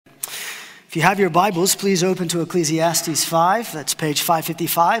If you have your Bibles, please open to Ecclesiastes 5. That's page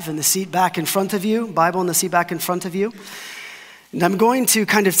 555 in the seat back in front of you, Bible in the seat back in front of you. And I'm going to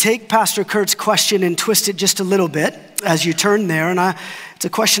kind of take Pastor Kurt's question and twist it just a little bit as you turn there. And it's a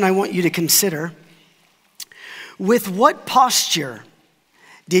question I want you to consider. With what posture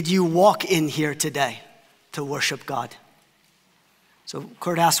did you walk in here today to worship God? So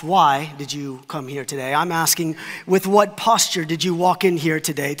Kurt asked, why did you come here today? I'm asking, with what posture did you walk in here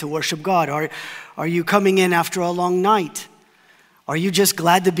today to worship God? Are you coming in after a long night? Are you just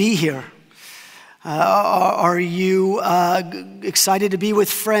glad to be here? Are you excited to be with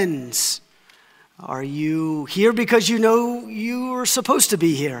friends? Are you here because you know you are supposed to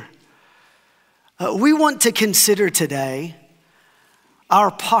be here? We want to consider today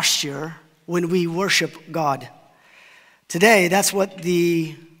our posture when we worship God. Today, that's what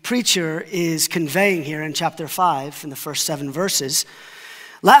the preacher is conveying here in chapter 5 in the first 7 verses.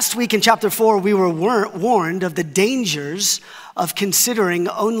 Last week in chapter 4, we were warned of the dangers of considering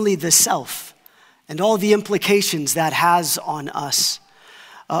only the self and all the implications that has on us.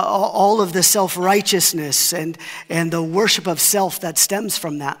 All of the self-righteousness and the worship of self that stems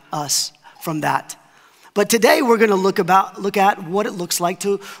from that. But today we're going to look at what it looks like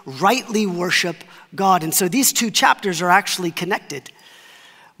to rightly worship God. And so these two chapters are actually connected.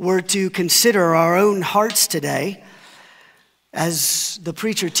 We're to consider our own hearts today as the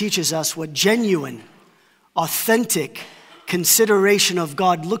preacher teaches us what genuine, authentic consideration of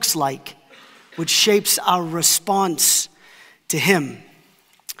God looks like, which shapes our response to Him.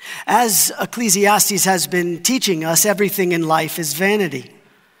 As Ecclesiastes has been teaching us, everything in life is vanity.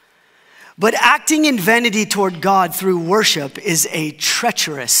 But acting in vanity toward God through worship is a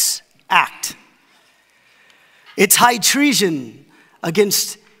treacherous act. It's high treason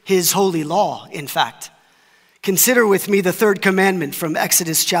against His holy law, in fact. Consider with me the third commandment from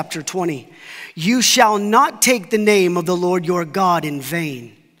Exodus chapter 20. You shall not take the name of the Lord your God in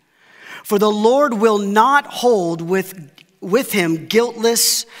vain, for the Lord will not hold with him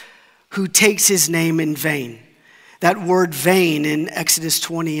guiltless who takes his name in vain. That word vain in Exodus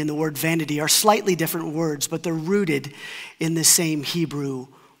 20 and the word vanity are slightly different words, but they're rooted in the same Hebrew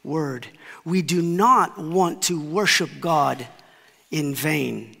word. We do not want to worship God in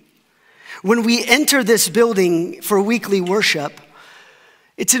vain. When we enter this building for weekly worship,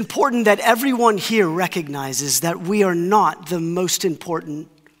 it's important that everyone here recognizes that we are not the most important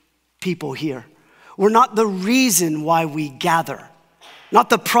people here. We're not the reason why we gather, not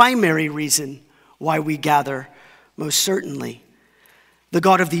the primary reason why we gather. Most certainly, the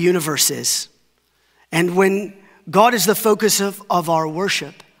God of the universe is. And when God is the focus of our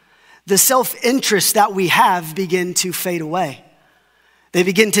worship, the self-interests that we have begin to fade away. They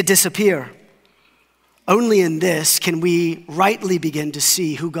begin to disappear. Only in this can we rightly begin to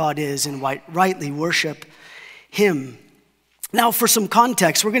see who God is and rightly worship Him. Now, for some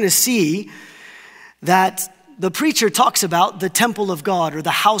context, we're going to see that the preacher talks about the temple of God or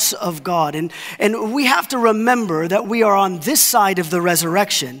the house of God. And we have to remember that we are on this side of the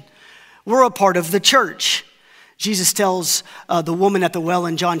resurrection. We're a part of the church. Jesus tells the woman at the well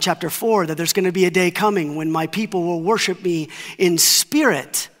in John chapter 4 that there's going to be a day coming when my people will worship me in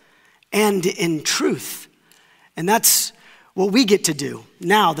spirit and in truth. And that's what we get to do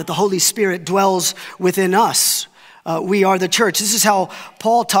now that the Holy Spirit dwells within us. We are the church. This is how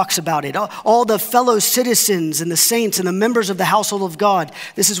Paul talks about it. All the fellow citizens and the saints and the members of the household of God,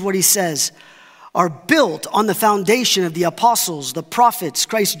 this is what he says, are built on the foundation of the apostles, the prophets,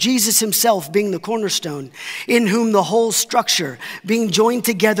 Christ Jesus himself being the cornerstone, in whom the whole structure, being joined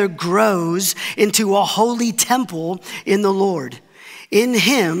together, grows into a holy temple in the Lord. In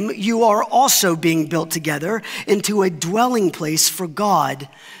him you are also being built together into a dwelling place for God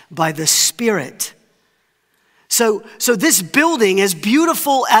by the Spirit. So this building, as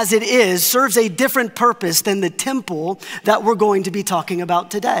beautiful as it is, serves a different purpose than the temple that we're going to be talking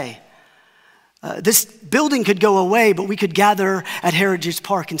about today. This building could go away, but we could gather at Heritage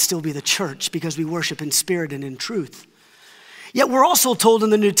Park and still be the church because we worship in spirit and in truth. Yet we're also told in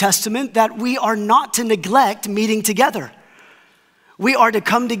the New Testament that we are not to neglect meeting together. We are to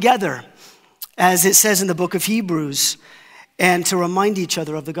come together, as it says in the book of Hebrews, and to remind each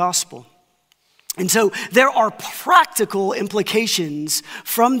other of the gospel. And so there are practical implications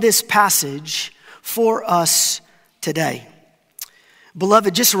from this passage for us today.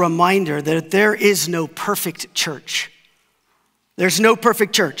 Beloved, just a reminder that there is no perfect church. There's no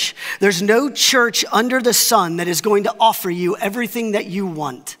perfect church. There's no church under the sun that is going to offer you everything that you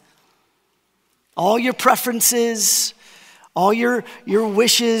want. All your preferences, all your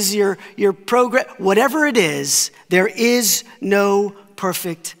wishes, your program, whatever it is, there is no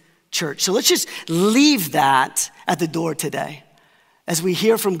perfect church. So let's just leave that at the door today as we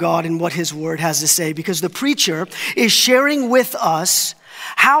hear from God and what his word has to say, because the preacher is sharing with us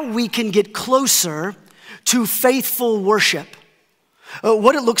how we can get closer to faithful worship,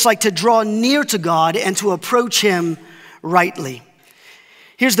 what it looks like to draw near to God and to approach him rightly.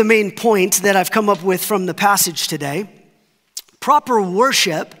 Here's the main point that I've come up with from the passage today. Proper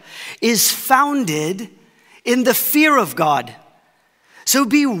worship is founded in the fear of God. So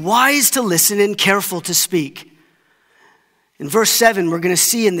be wise to listen and careful to speak. In verse 7, we're going to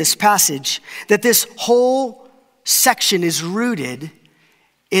see in this passage that this whole section is rooted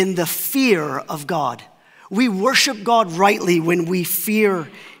in the fear of God. We worship God rightly when we fear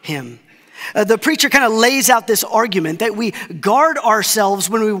him. The preacher kind of lays out this argument that we guard ourselves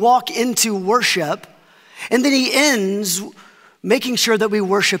when we walk into worship, and then he ends making sure that we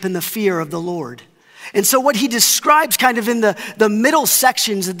worship in the fear of the Lord. And so what he describes kind of in the middle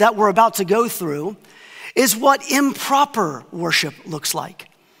sections that we're about to go through is what improper worship looks like,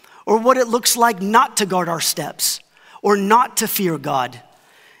 or what it looks like not to guard our steps, or not to fear God.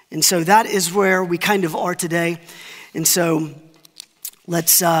 And so that is where we kind of are today. And so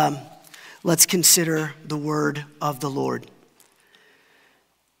let's consider the word of the Lord.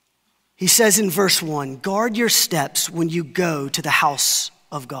 He says in verse 1, guard your steps when you go to the house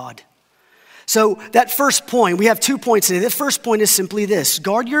of God. So that first point, we have 2 points today. The first point is simply this: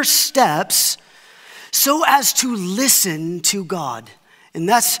 guard your steps so as to listen to God. And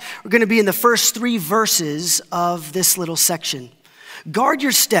we're going to be in the first 3 verses of this little section. Guard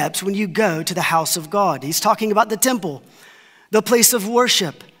your steps when you go to the house of God. He's talking about the temple, the place of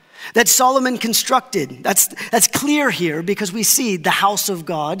worship that Solomon constructed. That's clear here because we see the house of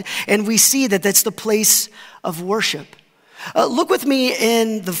God, and we see that that's the place of worship. Look with me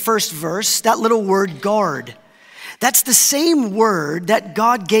in the first verse, that little word guard. That's the same word that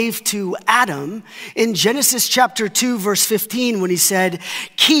God gave to Adam in Genesis chapter 2, verse 15, when he said,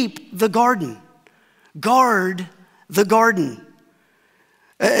 keep the garden, guard the garden.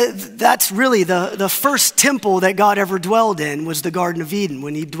 That's really the first temple that God ever dwelled in, was the Garden of Eden,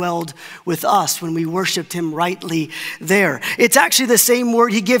 when he dwelled with us, when we worshiped him rightly there. It's actually the same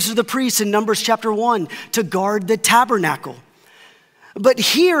word he gives to the priests in Numbers chapter 1, to guard the tabernacle. But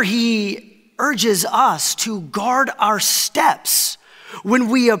here he urges us to guard our steps when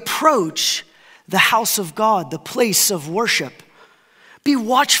we approach the house of God, the place of worship. Be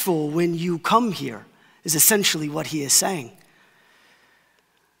watchful when you come here, is essentially what he is saying.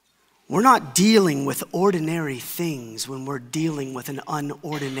 We're not dealing with ordinary things when we're dealing with an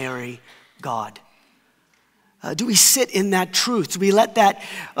unordinary God. Do we sit in that truth? Do we let that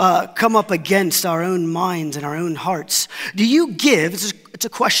come up against our own minds and our own hearts? Do you give, it's a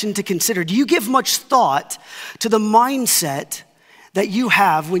question to consider, do you give much thought to the mindset that you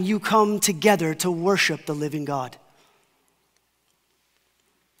have when you come together to worship the living God?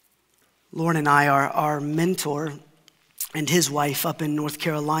 Lauren and I, our mentor and his wife up in North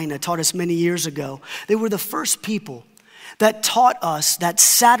Carolina, taught us many years ago. They were the first people that taught us that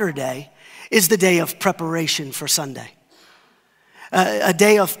Saturday is the day of preparation for Sunday. A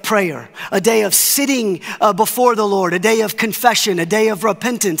day of prayer, a day of sitting before the Lord, a day of confession, a day of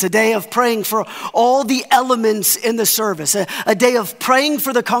repentance, a day of praying for all the elements in the service, a day of praying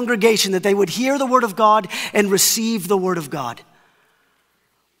for the congregation that they would hear the word of God and receive the word of God.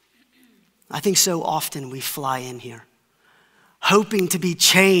 I think so often we fly in here hoping to be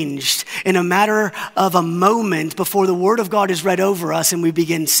changed in a matter of a moment before the word of God is read over us and we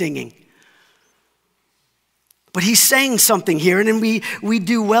begin singing. But he's saying something here, and we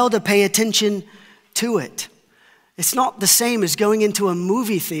do well to pay attention to it. It's not the same as going into a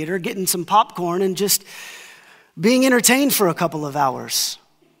movie theater, getting some popcorn, and just being entertained for a couple of hours.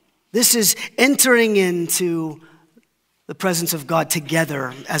 This is entering into the presence of God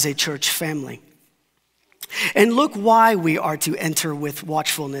together as a church family. And look why we are to enter with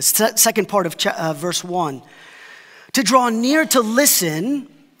watchfulness. Second part of verse 1. To draw near to listen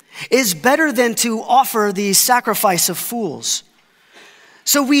is better than to offer the sacrifice of fools.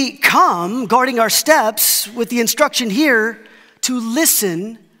 So we come guarding our steps with the instruction here to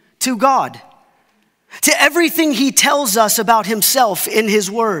listen to God, to everything he tells us about himself in his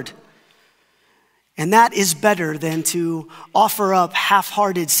word. And that is better than to offer up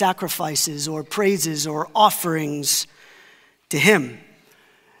half-hearted sacrifices or praises or offerings to him.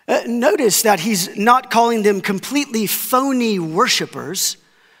 Notice that he's not calling them completely phony worshipers.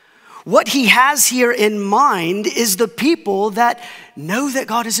 What he has here in mind is the people that know that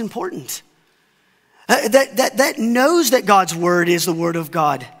God is important, that knows that God's word is the word of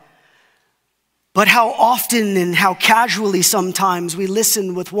God. But how often and how casually sometimes we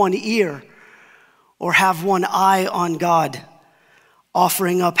listen with one ear or have one eye on God,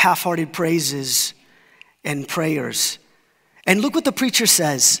 offering up half-hearted praises and prayers. And look what the preacher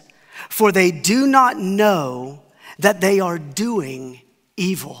says, for they do not know that they are doing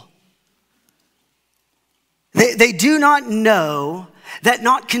evil. They do not know that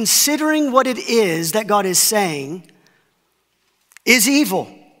not considering what it is that God is saying is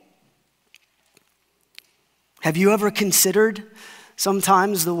evil. Have you ever considered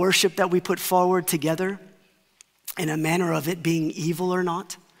sometimes the worship that we put forward together in a manner of it being evil or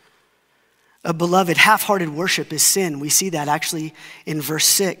not? Beloved, half-hearted worship is sin. We see that actually in verse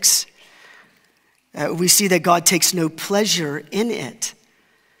 6. We see that God takes no pleasure in it.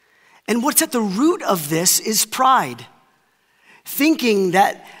 And what's at the root of this is pride. Thinking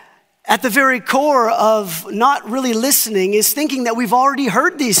that at the very core of not really listening is thinking that we've already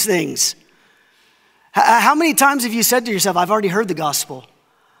heard these things. How many times have you said to yourself, I've already heard the gospel.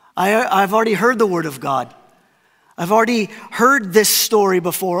 I've already heard the word of God. I've already heard this story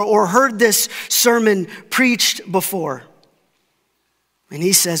before or heard this sermon preached before. And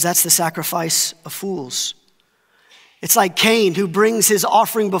he says that's the sacrifice of fools. It's like Cain who brings his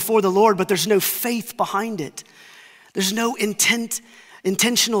offering before the Lord, but there's no faith behind it. There's no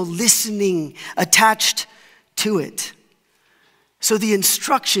intentional listening attached to it. So the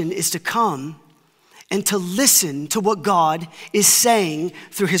instruction is to come and to listen to what God is saying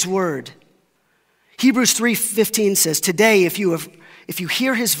through his word. Hebrews 3:15 says, today, if you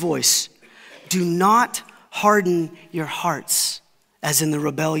hear his voice, do not harden your hearts as in the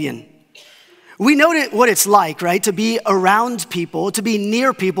rebellion. We know what it's like, right? To be around people, to be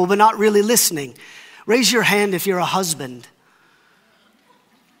near people, but not really listening. Raise your hand if you're a husband.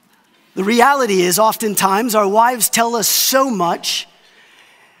 The reality is oftentimes our wives tell us so much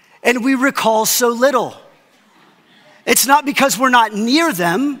and we recall so little. It's not because we're not near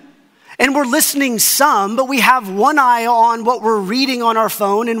them and we're listening some, but we have one eye on what we're reading on our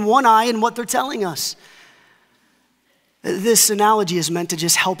phone and one eye on what they're telling us. This analogy is meant to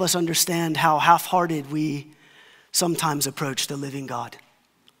just help us understand how half-hearted we sometimes approach the living God.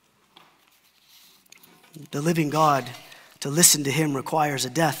 The living God, to listen to him requires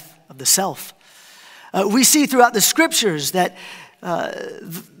a death of the self. We see throughout the scriptures that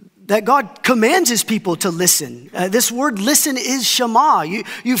God commands his people to listen. This word listen is Shema.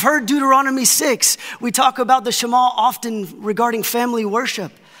 You've heard Deuteronomy 6. We talk about the Shema often regarding family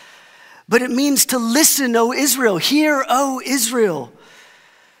worship. But it means to listen, O Israel. Hear, O Israel.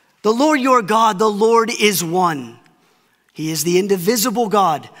 The Lord your God, the Lord is one. He is the indivisible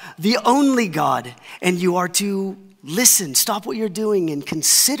God, the only God. And you are to listen, stop what you're doing and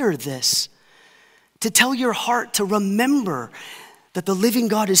consider this. To tell your heart to remember that the living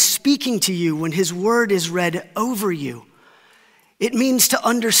God is speaking to you when his word is read over you. It means to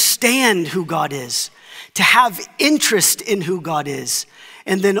understand who God is, to have interest in who God is,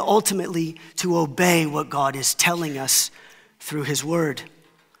 and then ultimately to obey what God is telling us through his word.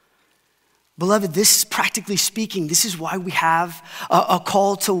 Beloved, this, practically speaking, this is why we have a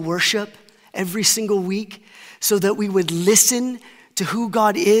call to worship every single week, so that we would listen to who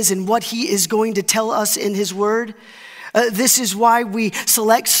God is and what he is going to tell us in his word. This is why we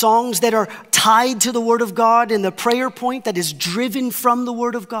select songs that are tied to the word of God and the prayer point that is driven from the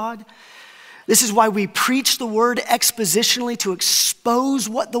word of God. This is why we preach the word expositionally to expose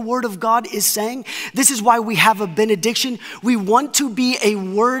what the word of God is saying. This is why we have a benediction. We want to be a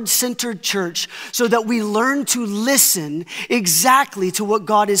word-centered church so that we learn to listen exactly to what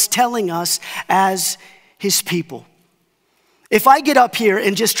God is telling us as his people. If I get up here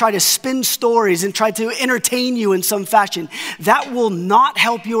and just try to spin stories and try to entertain you in some fashion, that will not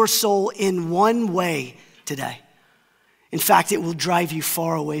help your soul in one way today. In fact, it will drive you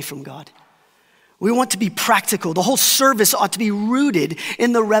far away from God. We want to be practical. The whole service ought to be rooted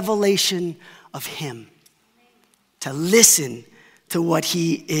in the revelation of him, to listen to what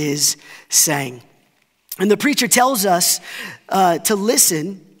he is saying. And the preacher tells us to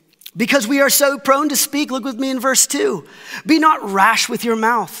listen because we are so prone to speak. Look with me in verse 2. Be not rash with your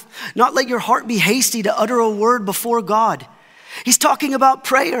mouth, not let your heart be hasty to utter a word before God. He's talking about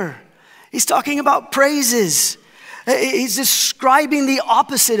prayer. He's talking about praises. He's describing the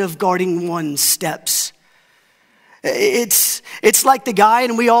opposite of guarding one's steps. It's like the guy,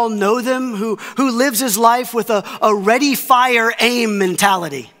 and we all know them, who lives his life with a ready, fire, aim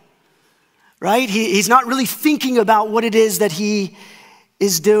mentality, right? He's not really thinking about what it is that he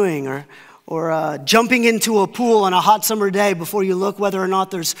is doing, or jumping into a pool on a hot summer day before you look whether or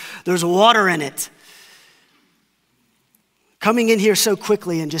not there's water in it. coming in here so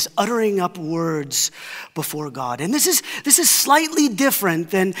quickly and just uttering up words before God. And this is slightly different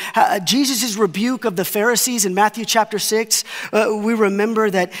than Jesus' rebuke of the Pharisees in Matthew chapter 6. We remember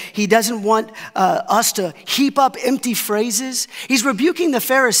that he doesn't want us to heap up empty phrases. He's rebuking the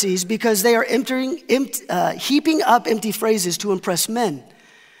Pharisees because they are heaping up empty phrases to impress men.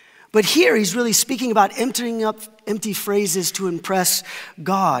 But here he's really speaking about emptying up empty phrases to impress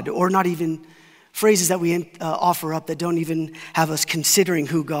God, or not even phrases that we offer up that don't even have us considering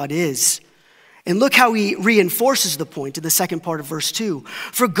who God is. And look how he reinforces the point in the second part of verse 2.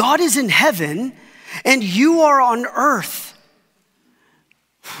 For God is in heaven and you are on earth.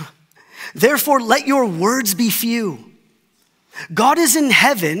 Therefore, let your words be few. God is in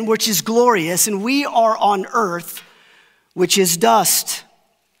heaven, which is glorious, and we are on earth, which is dust.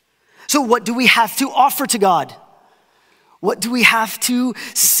 So what do we have to offer to God? What do we have to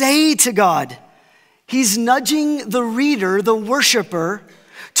say to God? He's nudging the reader, the worshiper,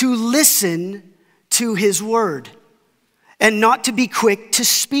 to listen to his word and not to be quick to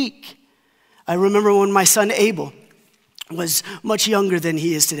speak. I remember when my son Abel was much younger than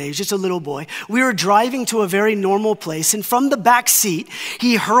he is today. He was just a little boy. We were driving to a very normal place, and from the back seat,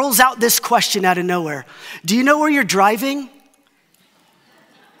 he hurls out this question out of nowhere. Do you know where you're driving?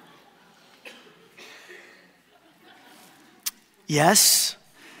 Yes.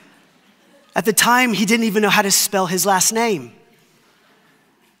 At the time, he didn't even know how to spell his last name.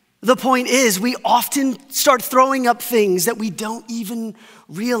 The point is, we often start throwing up things that we don't even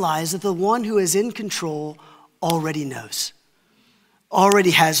realize that the one who is in control already knows,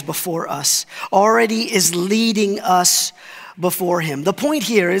 already has before us, already is leading us before him. The point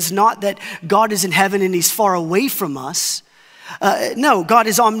here is not that God is in heaven and he's far away from us. No, God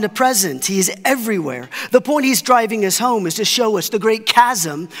is omnipresent. He is everywhere. The point he's driving us home is to show us the great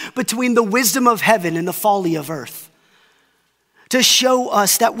chasm between the wisdom of heaven and the folly of earth. To show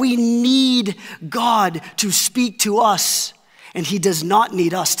us that we need God to speak to us, and he does not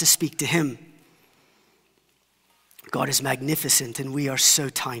need us to speak to him. God is magnificent, and we are so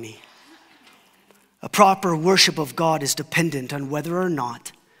tiny. A proper worship of God is dependent on whether or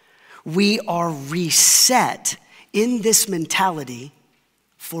not we are reset in this mentality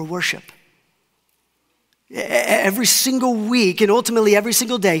for worship. Every single week and ultimately every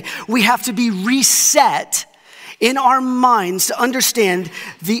single day, we have to be reset in our minds to understand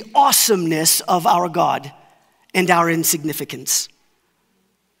the awesomeness of our God and our insignificance.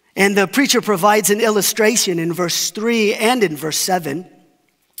 And the preacher provides an illustration in verse 3 and in verse 7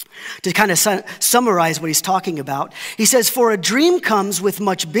 to kind of summarize what he's talking about. He says, for a dream comes with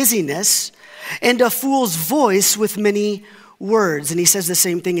much busyness, and a fool's voice with many words. And he says the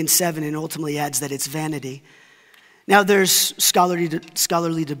same thing in 7 and ultimately adds that it's vanity. Now there's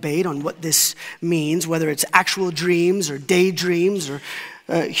scholarly debate on what this means, whether it's actual dreams or daydreams or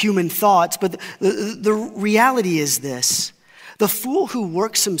human thoughts. But the reality is this. The fool who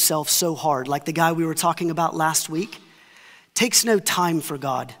works himself so hard, like the guy we were talking about last week, takes no time for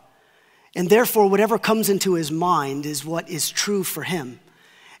God. And therefore, whatever comes into his mind is what is true for him.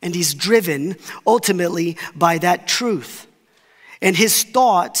 And he's driven ultimately by that truth. And his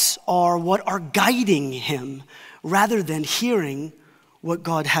thoughts are what are guiding him rather than hearing what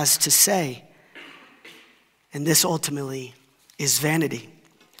God has to say. And this ultimately is vanity.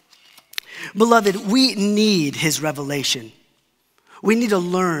 Beloved, we need his revelation. We need to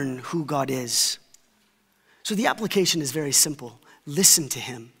learn who God is. So the application is very simple. Listen to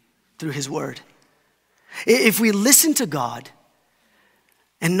him through his word. If we listen to God,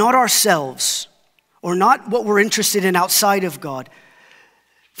 and not ourselves, or not what we're interested in outside of God,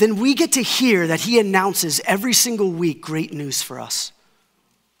 then we get to hear that he announces every single week great news for us.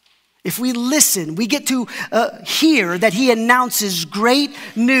 If we listen, we get to hear that he announces great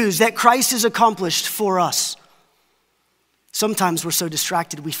news that Christ has accomplished for us. Sometimes we're so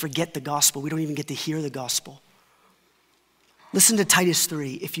distracted we forget the gospel. We don't even get to hear the gospel. Listen to Titus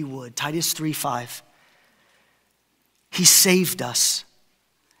 3, if you would. Titus 3:5. He saved us.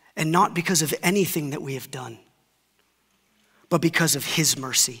 And not because of anything that we have done, but because of his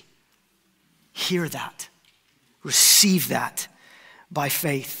mercy. Hear that. Receive that by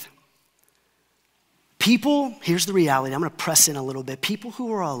faith. People, here's the reality. I'm going to press in a little bit. People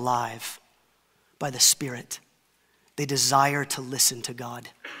who are alive by the Spirit, they desire to listen to God.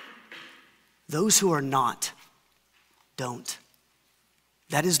 Those who are not, don't.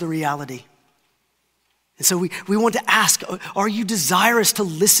 That is the reality. And so we want to ask, are you desirous to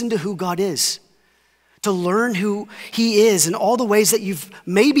listen to who God is? To learn who he is in all the ways that you've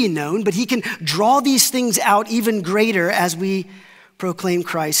maybe known, but he can draw these things out even greater as we proclaim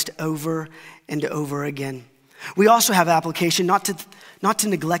Christ over and over again. We also have application not to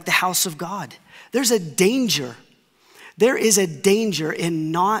neglect the house of God. There's a danger. There is a danger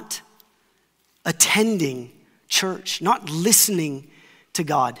in not attending church, not listening to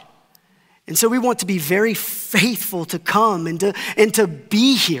God. And so we want to be very faithful to come and to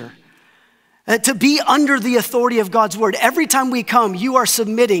be here, to be under the authority of God's word. Every time we come, you are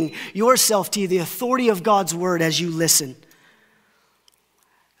submitting yourself to the authority of God's word as you listen.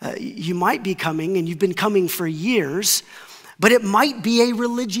 You might be coming, and you've been coming for years, but it might be a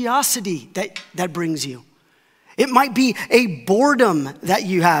religiosity that brings you. It might be a boredom that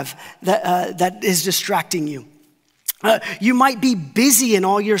you have that is distracting you. You might be busy in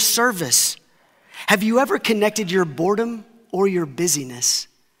all your service. Have you ever connected your boredom or your busyness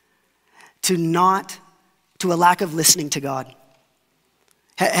to a lack of listening to God?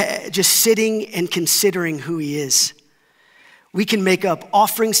 Just sitting and considering who he is. We can make up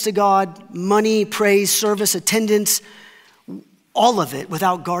offerings to God, money, praise, service, attendance, all of it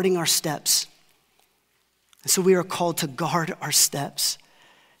without guarding our steps. And so we are called to guard our steps,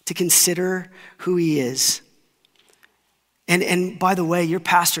 to consider who he is. And by the way, your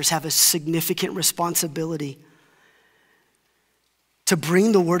pastors have a significant responsibility to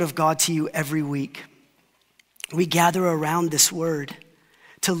bring the word of God to you every week. We gather around this word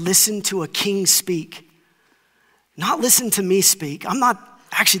to listen to a king speak, not listen to me speak. I'm not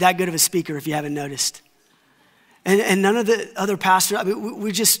actually that good of a speaker, if you haven't noticed. And none of the other pastors,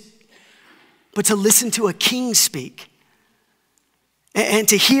 but to listen to a king speak and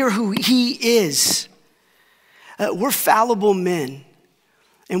to hear who he is. We're fallible men,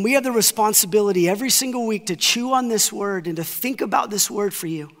 and we have the responsibility every single week to chew on this word and to think about this word for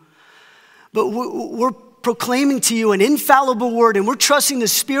you. But we're proclaiming to you an infallible word, and we're trusting the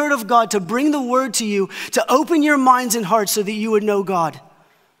Spirit of God to bring the word to you, to open your minds and hearts so that you would know God,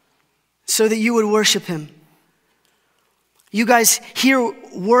 so that you would worship him. You guys hear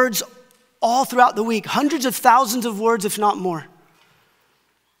words all throughout the week, hundreds of thousands of words, if not more.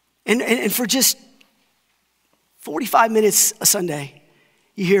 And for just 45 minutes a Sunday,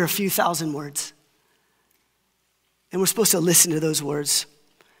 you hear a few thousand words. And we're supposed to listen to those words.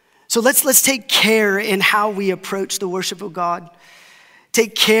 So let's take care in how we approach the worship of God.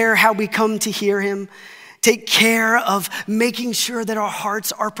 Take care how we come to hear him. Take care of making sure that our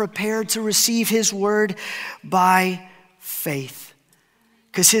hearts are prepared to receive his word by faith.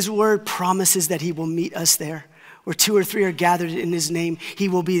 Because his word promises that he will meet us there. Where 2 or 3 are gathered in his name, he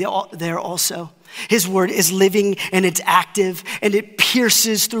will be there also. His word is living and it's active and it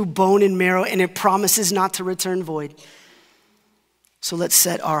pierces through bone and marrow and it promises not to return void. So let's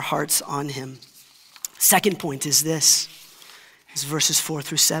set our hearts on him. Second point is this, is verses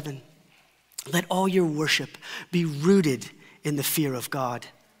 4-7. Let all your worship be rooted in the fear of God.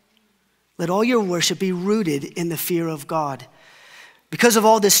 Let all your worship be rooted in the fear of God. Because of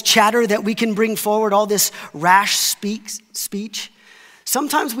all this chatter that we can bring forward, all this rash speech,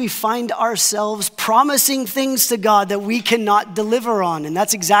 sometimes we find ourselves promising things to God that we cannot deliver on. And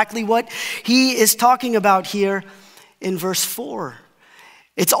that's exactly what he is talking about here in verse 4.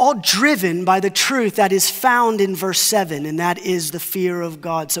 It's all driven by the truth that is found in verse 7, and that is the fear of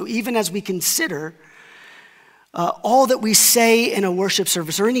God. So even as we consider all that we say in a worship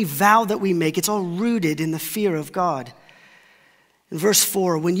service or any vow that we make, it's all rooted in the fear of God. In verse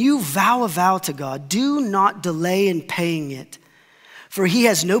 4, when you vow a vow to God, do not delay in paying it, for he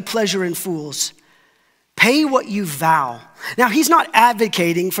has no pleasure in fools. Pay what you vow. Now, he's not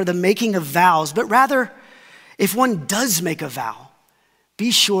advocating for the making of vows, but rather, if one does make a vow,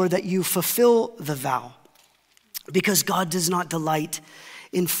 be sure that you fulfill the vow, because God does not delight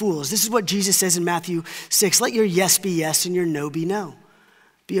in fools. This is what Jesus says in Matthew 6. Let your yes be yes and your no be no.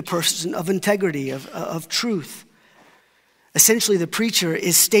 Be a person of integrity, of truth. Essentially, the preacher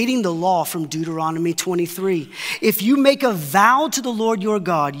is stating the law from Deuteronomy 23. If you make a vow to the Lord your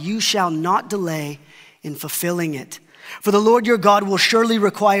God, you shall not delay in fulfilling it. For the Lord your God will surely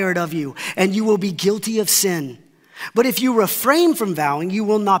require it of you, and you will be guilty of sin. But if you refrain from vowing, you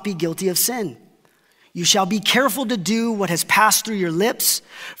will not be guilty of sin. You shall be careful to do what has passed through your lips,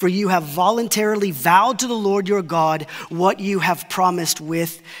 for you have voluntarily vowed to the Lord your God what you have promised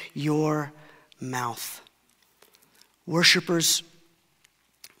with your mouth. Worshipers,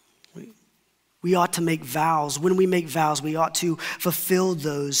 we ought to make vows. When we make vows, we ought to fulfill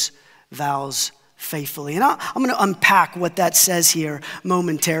those vows faithfully. And I'm going to unpack what that says here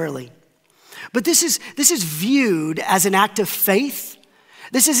momentarily. But this is viewed as an act of faith.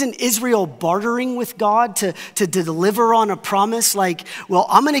 This isn't Israel bartering with God to deliver on a promise like, well,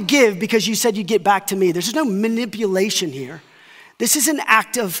 I'm going to give because you said you'd get back to me. There's no manipulation here. This is an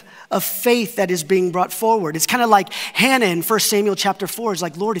act of faith that is being brought forward. It's kind of like Hannah in 1 Samuel chapter 4 is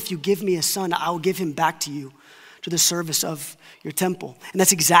like, Lord, if you give me a son, I'll give him back to you, to the service of your temple. And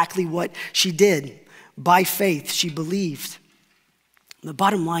that's exactly what she did. By faith, she believed. The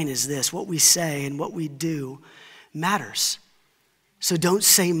bottom line is this: what we say and what we do matters. So don't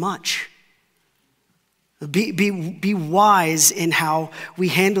say much. Be wise in how we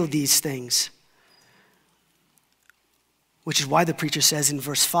handle these things. Which is why the preacher says in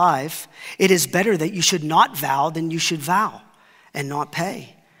verse 5, it is better that you should not vow than you should vow and not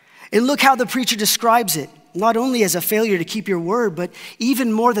pay. And look how the preacher describes it, not only as a failure to keep your word, but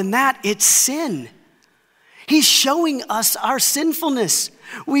even more than that, it's sin. He's showing us our sinfulness.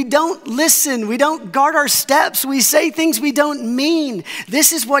 We don't listen. We don't guard our steps. We say things we don't mean.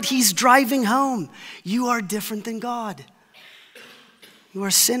 This is what he's driving home. You are different than God. You are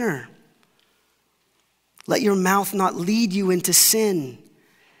a sinner. Let your mouth not lead you into sin.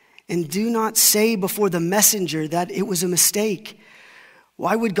 And do not say before the messenger that it was a mistake.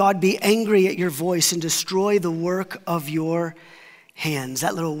 Why would God be angry at your voice and destroy the work of your hands?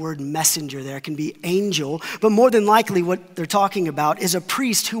 That little word messenger there can be angel, but more than likely what they're talking about is a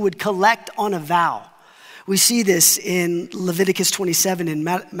priest who would collect on a vow. We see this in Leviticus 27 and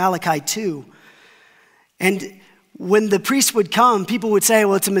Malachi 2. And when the priest would come, people would say,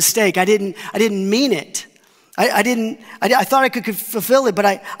 well, it's a mistake. I didn't mean it. I thought I could fulfill it, but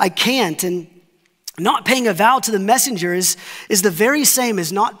I can't. And not paying a vow to the messenger is the very same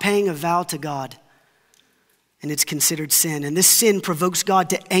as not paying a vow to God. And it's considered sin. And this sin provokes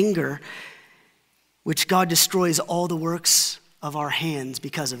God to anger, which God destroys all the works of our hands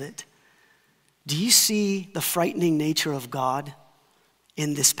because of it. Do you see the frightening nature of God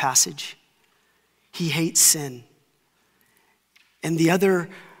in this passage? He hates sin. And the other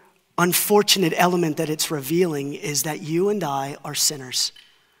unfortunate element that it's revealing is that you and I are sinners.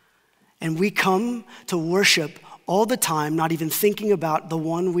 And we come to worship all the time, not even thinking about the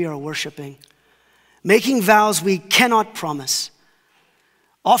one we are worshiping. Making vows we cannot promise.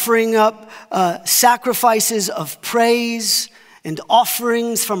 Offering up sacrifices of praise and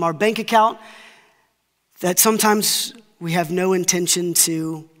offerings from our bank account that sometimes we have no intention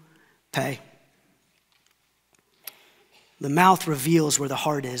to pay. The mouth reveals where the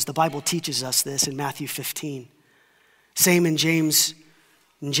heart is. The Bible teaches us this in Matthew 15. Same in James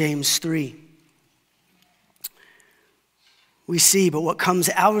 3. We see, but what comes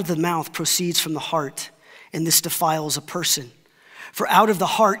out of the mouth proceeds from the heart, and this defiles a person. For out of the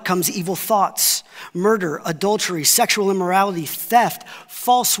heart comes evil thoughts, murder, adultery, sexual immorality, theft,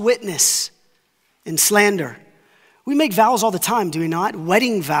 false witness, and slander. We make vows all the time, do we not?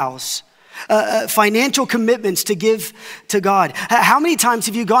 Wedding vows. Financial commitments to give to God. How many times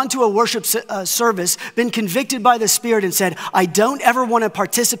have you gone to a worship service, been convicted by the Spirit and said, I don't ever want to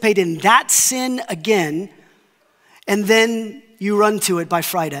participate in that sin again, and then you run to it by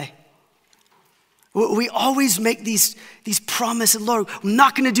Friday? We always make these promises. Lord, I'm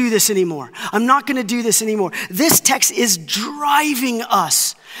not going to do this anymore. I'm not going to do this anymore. This text is driving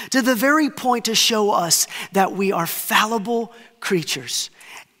us to the very point to show us that we are fallible creatures.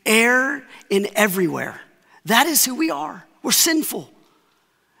 Err in everywhere. That is who we are. We're sinful.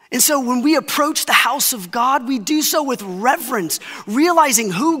 And so when we approach the house of God, we do so with reverence, realizing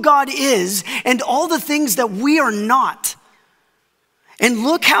who God is and all the things that we are not. And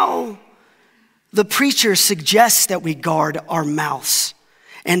look how the preacher suggests that we guard our mouths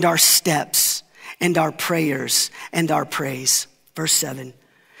and our steps and our prayers and our praise. Verse 7,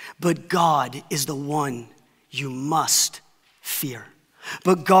 but God is the one you must fear.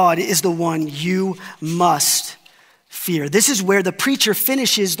 But God is the one you must fear. This is where the preacher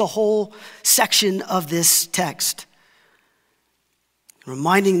finishes the whole section of this text,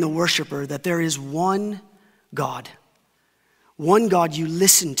 reminding the worshiper that there is one God you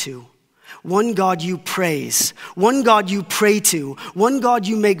listen to, one God you praise, one God you pray to, one God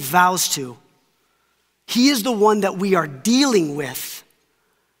you make vows to. He is the one that we are dealing with.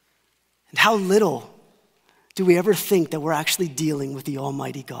 And how little do we ever think that we're actually dealing with the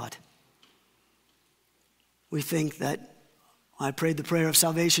Almighty God? We think that I prayed the prayer of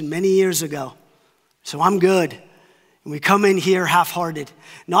salvation many years ago, so I'm good. And we come in here half-hearted,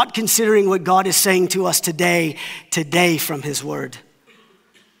 not considering what God is saying to us today from his word.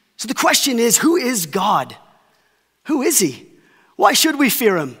 So the question is, who is God? Who is he? Why should we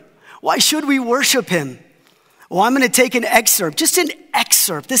fear him? Why should we worship him? Well, I'm going to take an excerpt, just an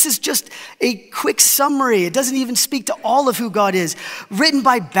excerpt. This is just a quick summary. It doesn't even speak to all of who God is. Written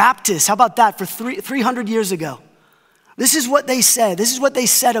by Baptists. How about that? For 300 years ago. This is what they said. This is what they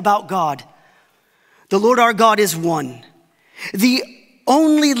said about God. The Lord our God is one. the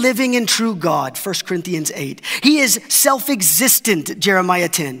only living and true God, 1 Corinthians 8. He is self-existent, Jeremiah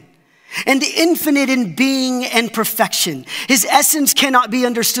 10. And infinite in being and perfection. His essence cannot be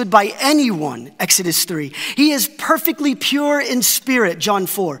understood by anyone, Exodus 3. He is perfectly pure in spirit, John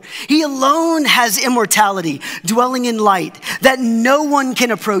 4. He alone has immortality, dwelling in light, that no one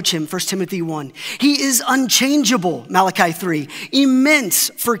can approach him, 1 Timothy 1. He is unchangeable, Malachi 3.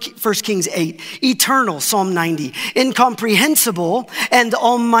 Immense, 1 Kings 8. Eternal, Psalm 90. Incomprehensible and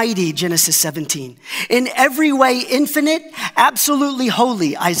almighty, Genesis 17. In every way infinite, absolutely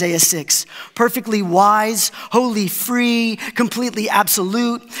holy, Isaiah 6. Perfectly wise, wholly free, completely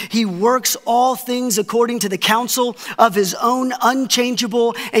absolute. He works all things according to the counsel of his own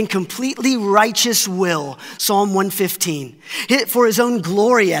unchangeable and completely righteous will. Psalm 115. For his own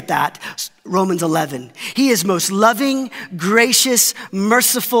glory at that. Romans 11. He is most loving, gracious,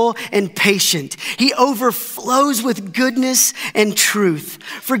 merciful, and patient. He overflows with goodness and truth,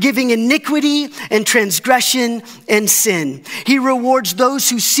 forgiving iniquity and transgression and sin. He rewards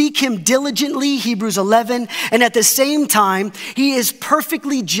those who seek him diligently, Hebrews 11, and at the same time, he is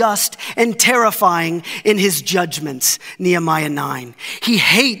perfectly just and terrifying in his judgments, Nehemiah 9. He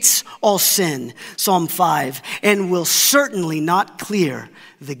hates all sin, Psalm 5, and will certainly not clear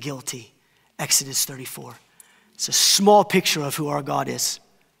the guilty. Exodus 34. It's a small picture of who our God is.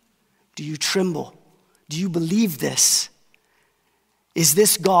 Do you tremble? Do you believe this? Is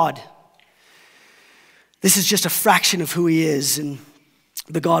this God? This is just a fraction of who he is and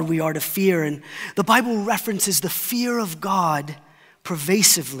the God we are to fear. And the Bible references the fear of God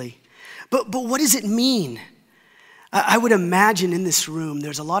pervasively. But what does it mean? I would imagine in this room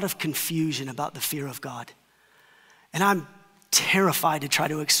there's a lot of confusion about the fear of God. And I'm terrified to try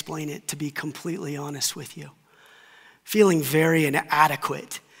to explain it, to be completely honest with you. Feeling very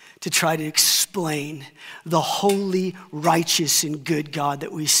inadequate to try to explain the holy, righteous, and good God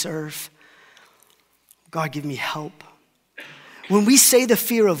that we serve. God, give me help. When we say the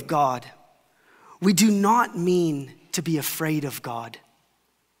fear of God, we do not mean to be afraid of God,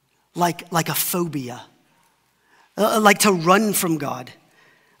 like a phobia, like to run from God,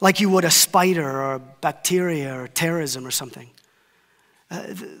 like you would a spider or a bacteria or terrorism or something.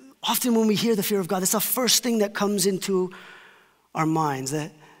 Often when we hear the fear of God, that's the first thing that comes into our minds.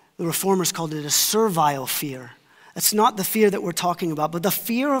 That the reformers called it a servile fear. That's not the fear that we're talking about. But the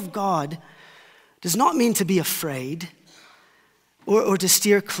fear of God does not mean to be afraid or to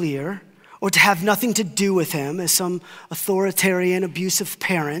steer clear or to have nothing to do with him as some authoritarian, abusive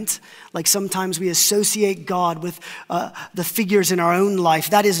parent. Like sometimes we associate God with the figures in our own life.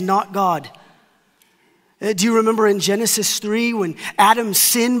 That is not God. Do you remember in Genesis 3 when Adam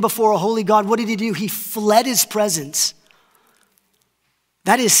sinned before a holy God? What did he do? He fled his presence.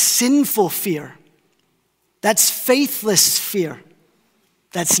 That is sinful fear. That's faithless fear.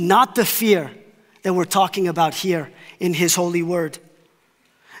 That's not the fear that we're talking about here in his holy word.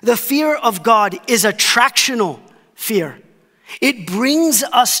 The fear of God is attractional fear. It brings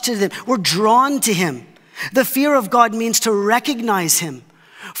us to him. We're drawn to him. The fear of God means to recognize him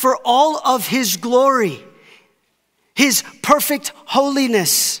for all of his glory, his perfect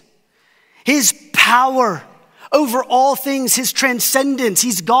holiness, his power over all things, his transcendence.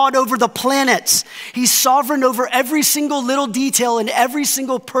 He's God over the planets. He's sovereign over every single little detail in every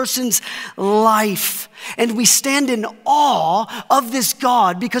single person's life. And we stand in awe of this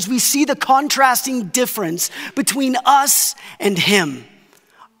God because we see the contrasting difference between us and him.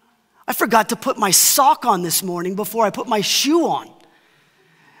 I forgot to put my sock on this morning before I put my shoe on.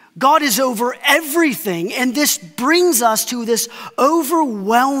 God is over everything, and this brings us to this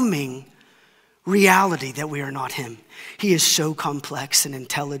overwhelming reality that we are not him. He is so complex and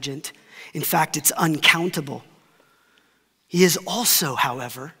intelligent. In fact, it's uncountable. He is also,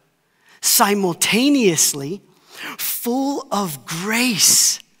 however, simultaneously full of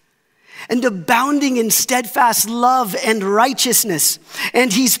grace and abounding in steadfast love and righteousness.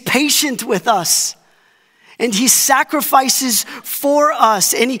 And he's patient with us. And he sacrifices for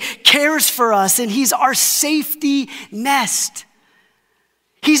us, and he cares for us, and he's our safety nest.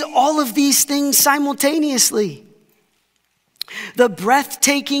 He's all of these things simultaneously. The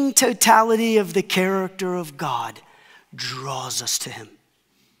breathtaking totality of the character of God draws us to him.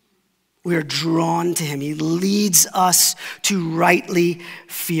 We are drawn to him. He leads us to rightly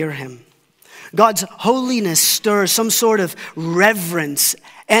fear him. God's holiness stirs some sort of reverence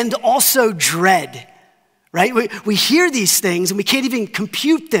and also dread. Right? We hear these things and we can't even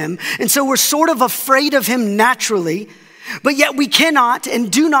compute them. And so we're sort of afraid of him naturally, but yet we cannot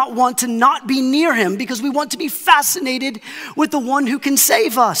and do not want to not be near him because we want to be fascinated with the one who can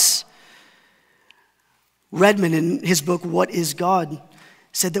save us. Redman, in his book, What is God?,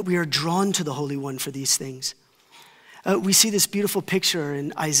 said that we are drawn to the Holy One for these things. We see this beautiful picture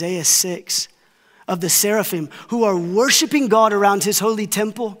in Isaiah 6 of the seraphim who are worshiping God around his holy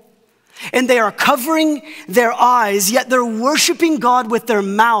temple. And they are covering their eyes, yet they're worshiping God with their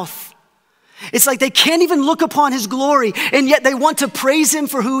mouth. It's like they can't even look upon his glory, and yet they want to praise him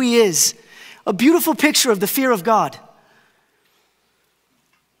for who he is. A beautiful picture of the fear of God.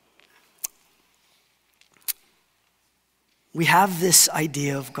 We have this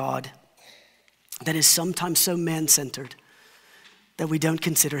idea of God that is sometimes so man-centered that we don't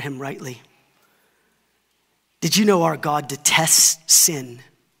consider him rightly. Did you know our God detests sin?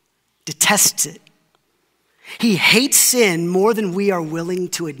 Detests it. He hates sin more than we are willing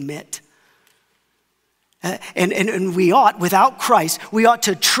to admit. And we ought, without Christ, we ought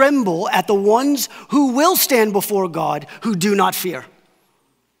to tremble at the ones who will stand before God who do not fear.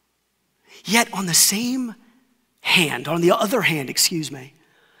 Yet on the other hand,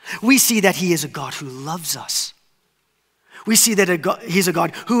 we see that he is a God who loves us. We see that he's a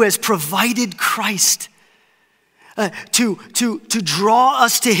God who has provided Christ to draw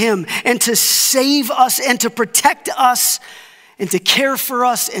us to him and to save us and to protect us and to care for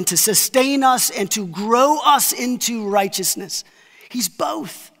us and to sustain us and to grow us into righteousness. He's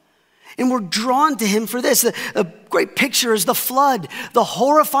both. And we're drawn to him for this. A great picture is the flood, the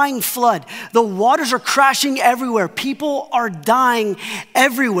horrifying flood. The waters are crashing everywhere. People are dying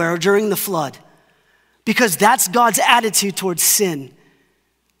everywhere during the flood because that's God's attitude towards sin.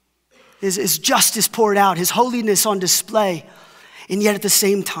 His justice poured out, his holiness on display. And yet at the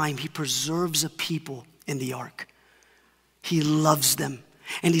same time, he preserves a people in the ark. He loves them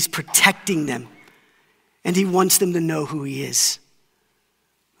and he's protecting them. And he wants them to know who he is.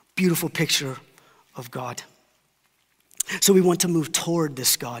 Beautiful picture of God. So we want to move toward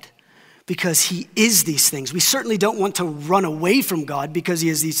this God because he is these things. We certainly don't want to run away from God because he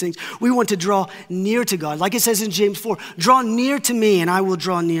is these things. We want to draw near to God. Like it says in James 4, draw near to me and I will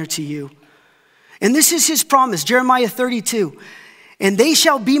draw near to you. And this is his promise, Jeremiah 32. And they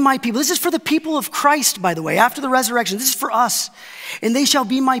shall be my people. This is for the people of Christ, by the way, after the resurrection. This is for us. And they shall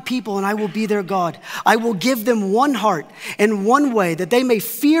be my people, and I will be their God. I will give them one heart and one way, that they may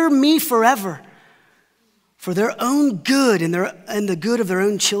fear me forever, for their own good and the good of their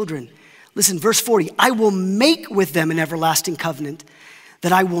own children. Listen, verse 40, I will make with them an everlasting covenant,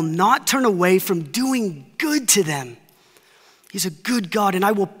 that I will not turn away from doing good to them. He's a good God, and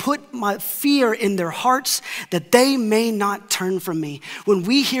I will put my fear in their hearts that they may not turn from me. When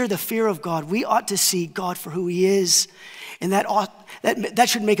we hear the fear of God, we ought to see God for who he is. And that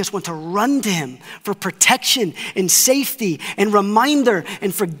should make us want to run to him for protection and safety and reminder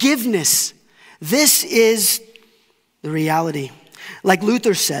and forgiveness. This is the reality. Like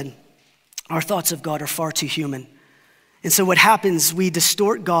Luther said, our thoughts of God are far too human. And so what happens, we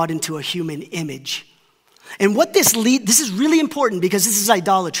distort God into a human image. And what this is really important because this is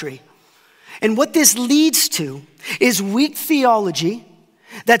idolatry. And what this leads to is weak theology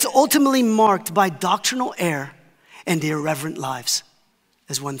that's ultimately marked by doctrinal error and irreverent lives,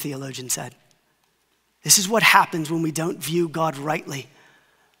 as one theologian said. This is what happens when we don't view God rightly.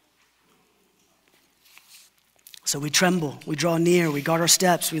 So we tremble, we draw near, we guard our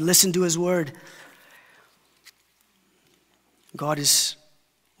steps, we listen to his word. God is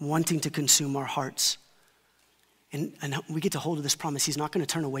wanting to consume our hearts. And we get to hold of this promise. He's not going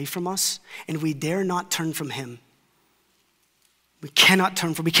to turn away from us, and we dare not turn from him. We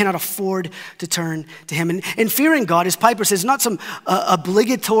cannot afford to turn to him. And fearing God, as Piper says, is not some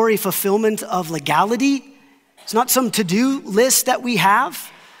obligatory fulfillment of legality. It's not some to-do list that we have.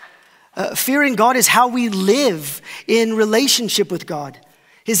 Fearing God is how we live in relationship with God,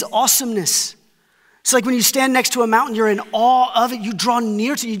 his awesomeness. It's like when you stand next to a mountain, you're in awe of it. You draw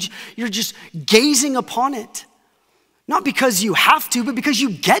near to it. You're just gazing upon it. Not because you have to, but because you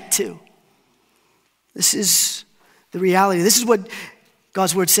get to. This is the reality. This is what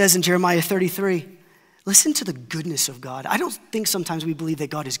God's word says in Jeremiah 33. Listen to the goodness of God. I don't think sometimes we believe that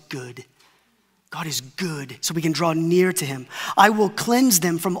God is good. God is good, so we can draw near to him. I will cleanse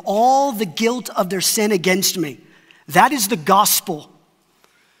them from all the guilt of their sin against me. That is the gospel.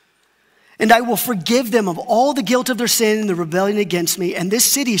 And I will forgive them of all the guilt of their sin and the rebellion against me. And this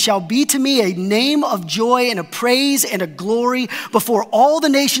city shall be to me a name of joy and a praise and a glory before all the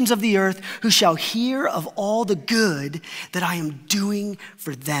nations of the earth, who shall hear of all the good that I am doing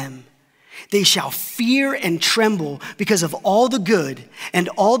for them. They shall fear and tremble because of all the good and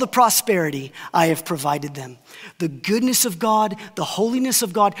all the prosperity I have provided them. The goodness of God, the holiness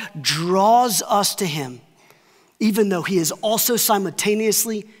of God draws us to him, even though he is also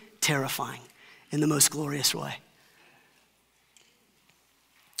simultaneously terrifying in the most glorious way.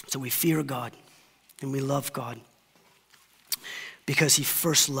 So we fear God and we love God because he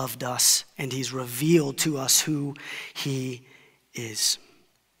first loved us and he's revealed to us who he is.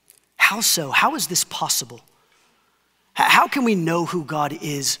 How so? How is this possible? How can we know who God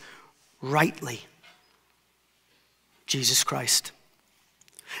is rightly? Jesus Christ.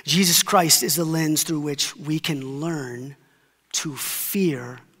 Jesus Christ is the lens through which we can learn to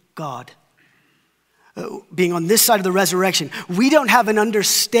fear God. Being on this side of the resurrection, we don't have an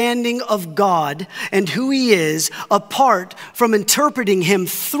understanding of God and who he is apart from interpreting him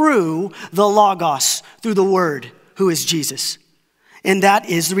through the Logos, through the Word, who is Jesus. And that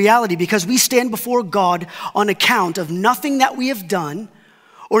is the reality, because we stand before God on account of nothing that we have done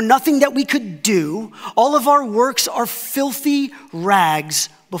or nothing that we could do. All of our works are filthy rags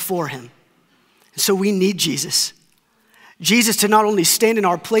before him. So we need Jesus. Jesus to not only stand in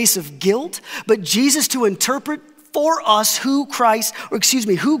our place of guilt, but Jesus to interpret for us who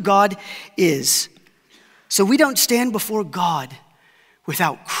God is. So we don't stand before God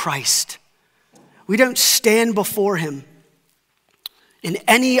without Christ. We don't stand before him in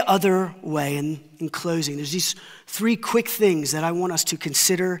any other way. And in closing, there's these three quick things that I want us to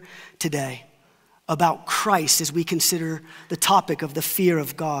consider today about Christ as we consider the topic of the fear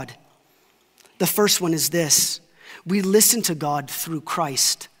of God. The first one is this: we listen to God through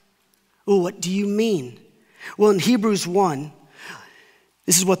Christ. Oh, what do you mean? Well, in Hebrews 1,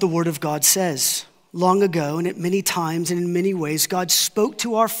 this is what the Word of God says. Long ago, and at many times and in many ways, God spoke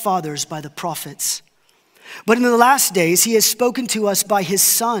to our fathers by the prophets. But in the last days, he has spoken to us by his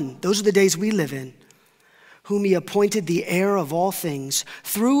Son. Those are the days we live in, whom he appointed the heir of all things,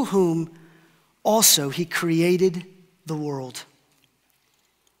 through whom also he created the world.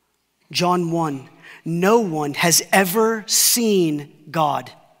 John 1, no one has ever seen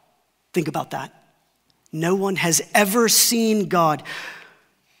God. Think about that. No one has ever seen God.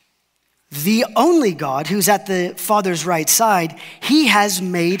 The only God who's at the Father's right side, he has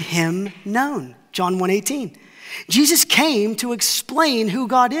made him known. John 1:18. Jesus came to explain who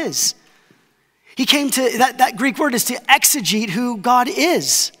God is. He came to, that Greek word is to exegete who God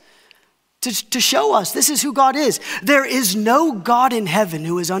is. To show us this is who God is. There is no God in heaven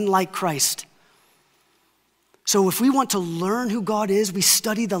who is unlike Christ. So if we want to learn who God is, we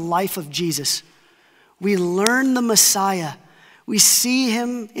study the life of Jesus. We learn the Messiah. We see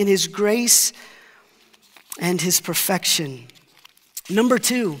him in his grace and his perfection. Number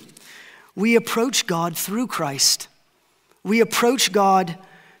two, we approach God through Christ. We approach God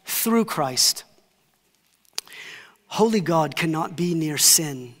through Christ. Holy God cannot be near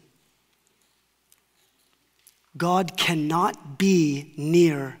sin. God cannot be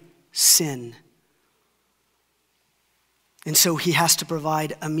near sin. And so he has to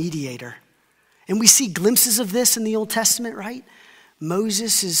provide a mediator. And we see glimpses of this in the Old Testament, right?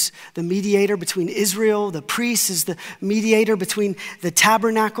 Moses is the mediator between Israel. The priest is the mediator between the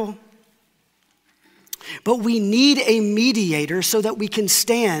tabernacle. But we need a mediator so that we can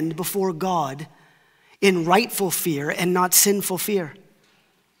stand before God in rightful fear and not sinful fear.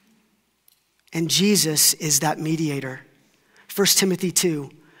 And Jesus is that mediator. 1 Timothy 2,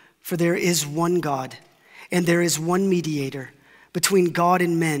 for there is one God, and there is one mediator between God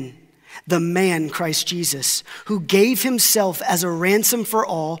and men, the man Christ Jesus, who gave himself as a ransom for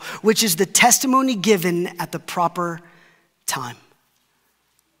all, which is the testimony given at the proper time.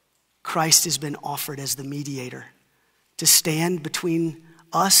 Christ has been offered as the mediator to stand between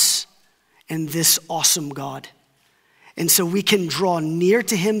us and this awesome God. And so we can draw near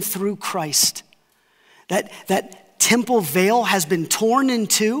to him through Christ. That temple veil has been torn in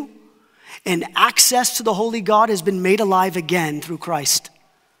two, and access to the holy God has been made alive again through Christ.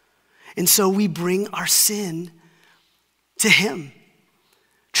 And so we bring our sin to him,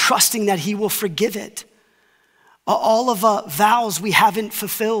 trusting that he will forgive it. All of our vows we haven't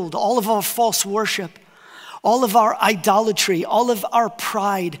fulfilled, all of our false worship, all of our idolatry, all of our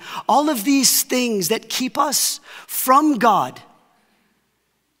pride, all of these things that keep us from God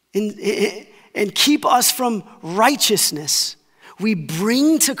and keep us from righteousness, we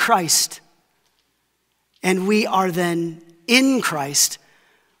bring to Christ, and we are then in Christ,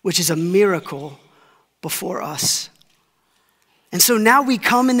 which is a miracle before us. And so now we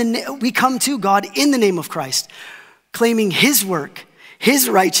come to God in the name of Christ, claiming his work, his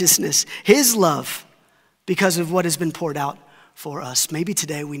righteousness, his love, because of what has been poured out for us. Maybe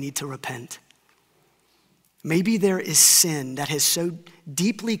today we need to repent. Maybe there is sin that has so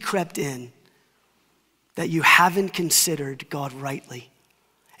deeply crept in that you haven't considered God rightly.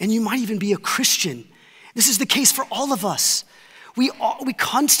 And you might even be a Christian. This is the case for all of us. We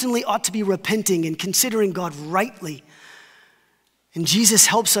constantly ought to be repenting and considering God rightly. And Jesus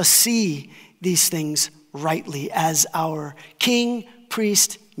helps us see these things rightly as our king,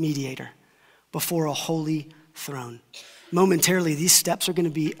 priest, mediator before a holy throne. Momentarily, these steps are going to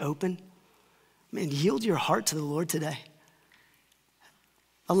be open. Man, yield your heart to the Lord today.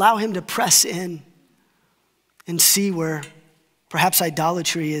 Allow him to press in and see where perhaps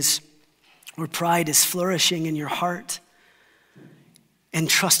idolatry is, where pride is flourishing in your heart, and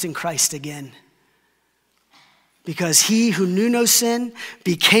trust in Christ again. Because he who knew no sin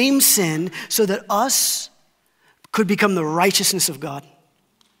became sin so that us could become the righteousness of God.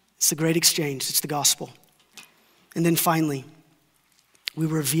 It's the great exchange. It's the gospel. And then finally, we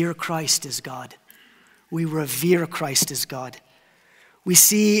revere Christ as God. We revere Christ as God. We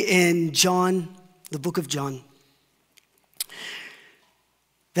see in John, the book of John,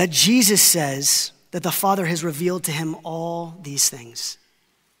 that Jesus says that the Father has revealed to him all these things.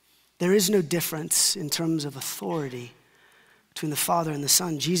 There is no difference in terms of authority between the Father and the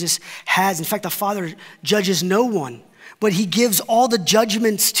Son. Jesus has, in fact, the Father judges no one, but he gives all the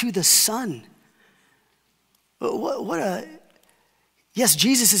judgments to the Son. Yes,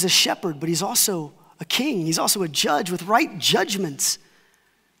 Jesus is a shepherd, but he's also a king. He's also a judge with right judgments.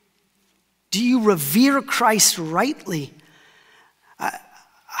 Do you revere Christ rightly?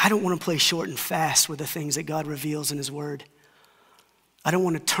 I don't want to play short and fast with the things that God reveals in his word. I don't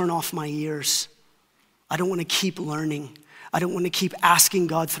want to turn off my ears. I don't want to keep learning. I don't want to keep asking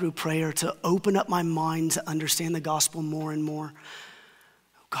God through prayer to open up my mind to understand the gospel more and more.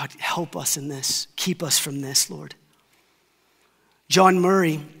 God, help us in this. Keep us from this, Lord. John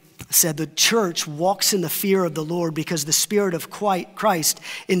Murray said, the church walks in the fear of the Lord because the Spirit of Christ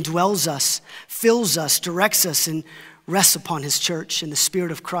indwells us, fills us, directs us, and rests upon his church. And the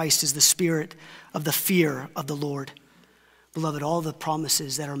Spirit of Christ is the spirit of the fear of the Lord. Beloved, all the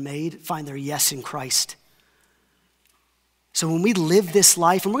promises that are made find their yes in Christ. So when we live this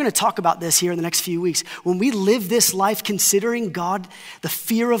life, and we're going to talk about this here in the next few weeks, when we live this life considering God, the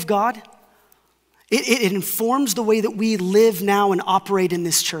fear of God, it informs the way that we live now and operate in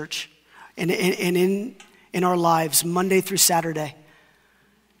this church and in our lives, Monday through Saturday.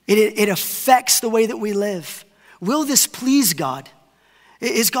 It affects the way that we live. Will this please God?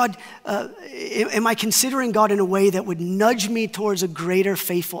 Is God, am I considering God in a way that would nudge me towards a greater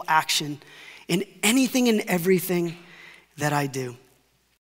faithful action in anything and everything that I do?